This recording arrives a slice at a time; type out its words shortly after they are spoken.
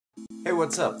Hey,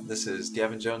 what's up? This is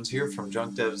Gavin Jones here from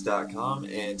junkdevs.com,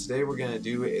 and today we're going to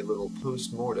do a little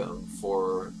post-mortem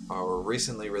for our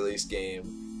recently released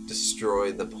game,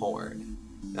 Destroy the Porn.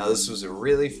 Now, this was a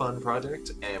really fun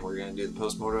project, and we're going to do the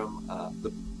post-mortem.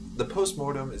 The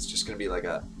post-mortem is just going to be like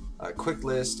a quick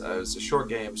list. It's a short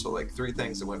game, so like 3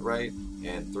 things that went right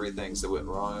and 3 things that went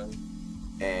wrong.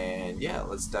 And yeah,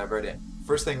 let's dive right in.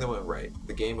 First thing that went right,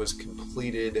 the game was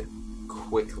completed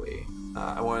quickly.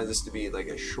 I wanted this to be like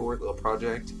a short little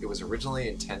project. It was originally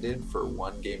intended for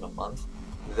 1 game a month.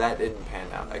 That didn't pan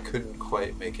out. I couldn't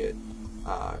quite make it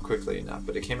quickly enough,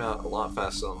 but it came out a lot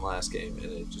faster than the last game,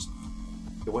 and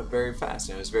it went very fast,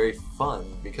 and it was very fun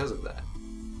because of that.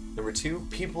 Number 2,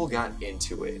 people got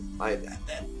into it. I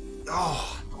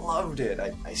loved it.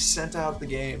 I sent out the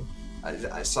game.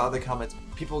 I saw the comments.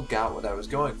 People got what I was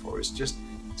going for. It's just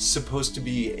supposed to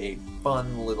be a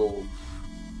fun little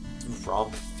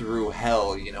romp through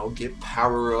hell, you know, get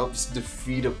power-ups,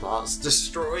 defeat a boss,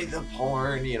 destroy the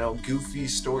porn, you know, goofy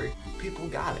story. People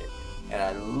got it. And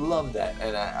I love that.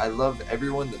 And I love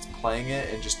everyone that's playing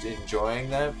it and just enjoying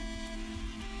that.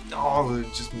 Oh,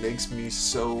 it just makes me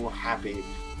so happy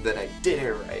that I did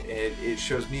it right. And it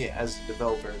shows me as a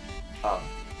developer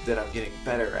that I'm getting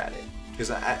better at it. Because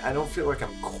I don't feel like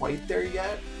I'm quite there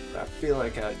yet. I feel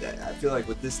like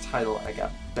with this title I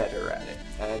got better at it,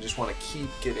 and I just want to keep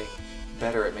getting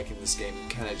better at making this game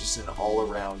kind of just an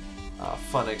all-around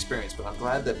fun experience. But I'm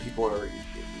glad that people are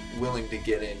willing to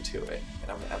get into it,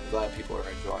 and I'm glad people are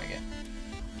enjoying it.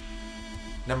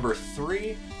 Number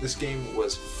 3, this game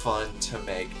was fun to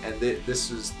make, and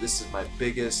this is my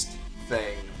biggest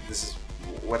thing. This is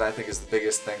what I think is the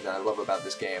biggest thing that I love about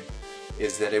this game,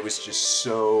 is that it was just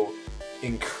so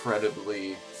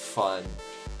incredibly fun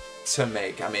to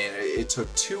make. I mean, it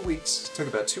took 2 weeks. It took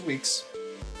about 2 weeks,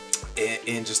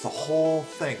 and just the whole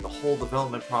thing, the whole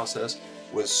development process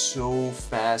was so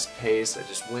fast-paced. I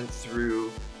just went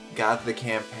through, got the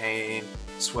campaign,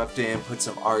 swept in, put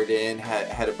some art in,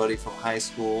 had a buddy from high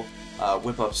school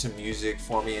whip up some music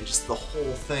for me, and just the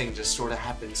whole thing just sort of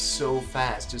happened so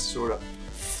fast, just sort of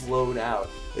flowed out.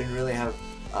 Didn't really have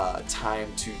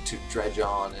time to dredge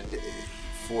on and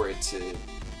for it to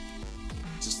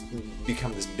just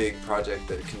become this big project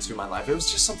that consumed my life. It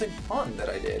was just something fun that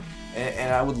I did,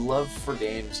 and I would love for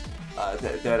games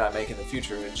that I make in the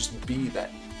future to just be that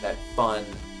fun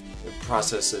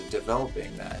process of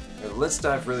developing that. Let's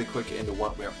dive really quick into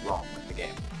what went wrong with the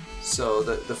game. So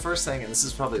the first thing, and this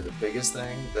is probably the biggest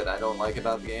thing that I don't like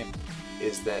about the game,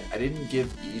 is that I didn't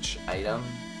give each item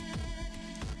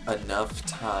enough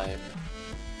time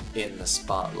in the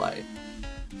spotlight.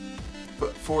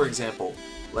 But for example,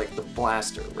 like the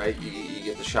blaster, right? You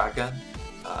get the shotgun,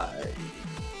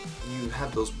 you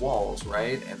have those walls,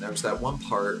 right? And there's that one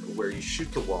part where you shoot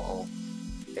the wall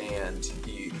and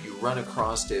you run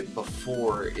across it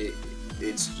before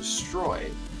it's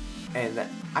destroyed. And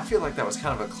I feel like that was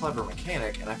kind of a clever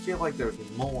mechanic, and I feel like there's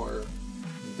more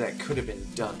that could have been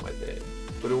done with it,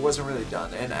 but it wasn't really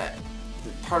done. And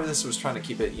part of this was trying to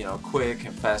keep it, you know, quick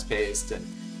and fast-paced and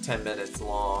 10 minutes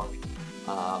long.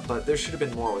 But there should have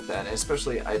been more with that, and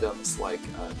especially items like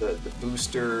the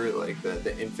booster, like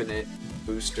the infinite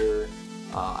booster.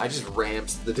 I just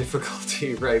ramped the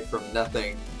difficulty right from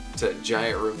nothing to a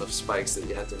giant room of spikes that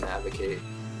you have to navigate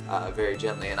very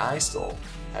gently, and I still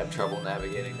have trouble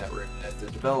navigating that room. And if the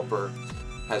developer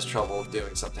has trouble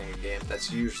doing something in a game,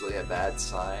 that's usually a bad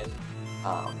sign,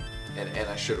 and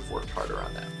I should have worked harder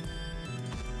on that.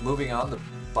 Moving on, the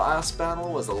boss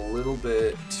battle was a little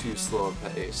bit too slow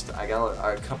paced. I got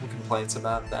a couple complaints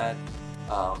about that.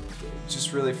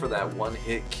 Just really for that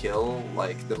one-hit kill,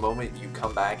 like the moment you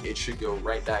come back, it should go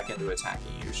right back into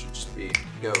attacking you. It should just be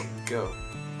go,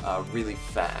 really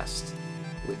fast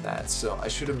with that. So I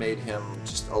should have made him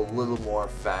just a little more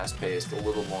fast-paced, a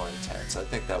little more intense. I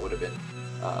think that would have been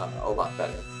a lot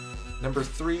better. Number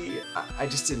 3, I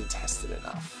just didn't test it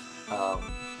enough.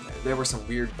 There were some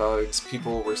weird bugs.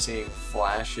 People were seeing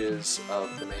flashes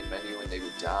of the main menu when they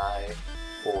would die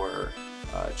or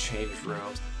change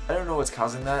rooms. I don't know what's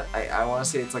causing that. I want to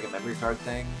say it's like a memory card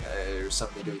thing or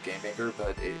something to do with Game Maker,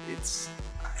 but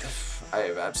I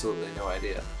have absolutely no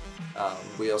idea.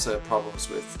 We also have problems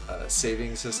with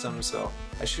saving systems, so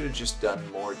I should have just done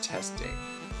more testing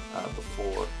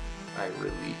before I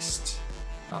released.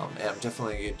 And I'm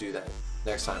definitely going to do that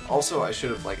next time. Also, I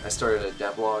should have, I started a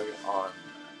devlog on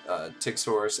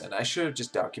TickSource, and I should have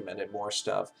just documented more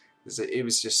stuff, because it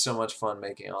was just so much fun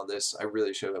making all this. I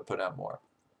really should have put out more.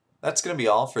 That's going to be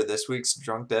all for this week's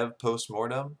Drunk Dev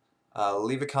Postmortem.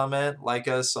 Leave a comment, like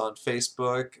us on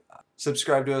Facebook,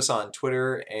 subscribe to us on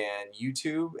Twitter and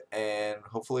YouTube, and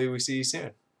hopefully we see you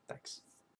soon. Thanks.